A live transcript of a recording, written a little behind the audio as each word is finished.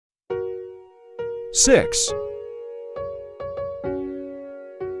6.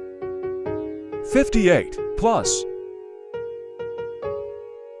 58 plus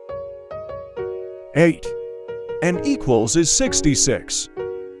 8 and equals is 66.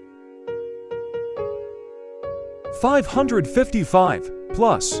 555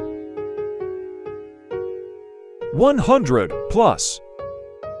 plus 100 plus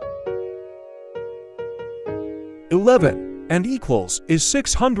 11 and equals is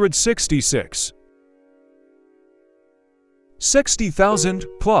 666. 60,000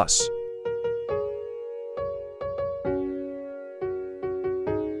 plus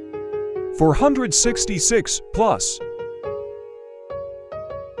 466 plus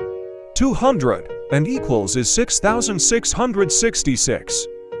 200 and equals is 6,666.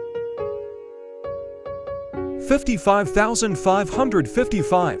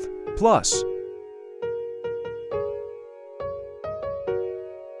 55,555 plus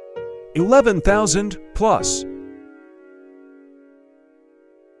 11,000 plus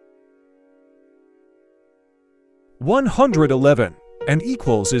 111 and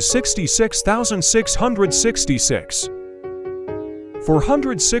equals is 66,666.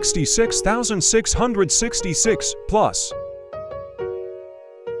 466,666 plus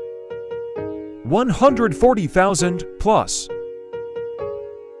 140,000 plus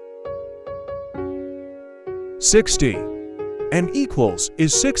 60 and equals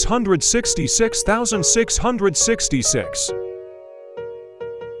is 666,666.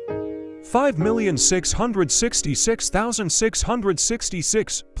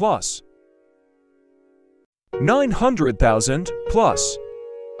 5,666,666 plus 900,000 plus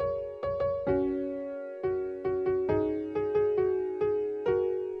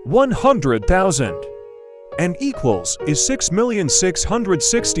 100,000 and equals is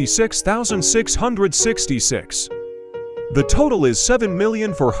 6,666,666. The total is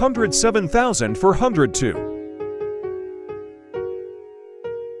 7,407,402.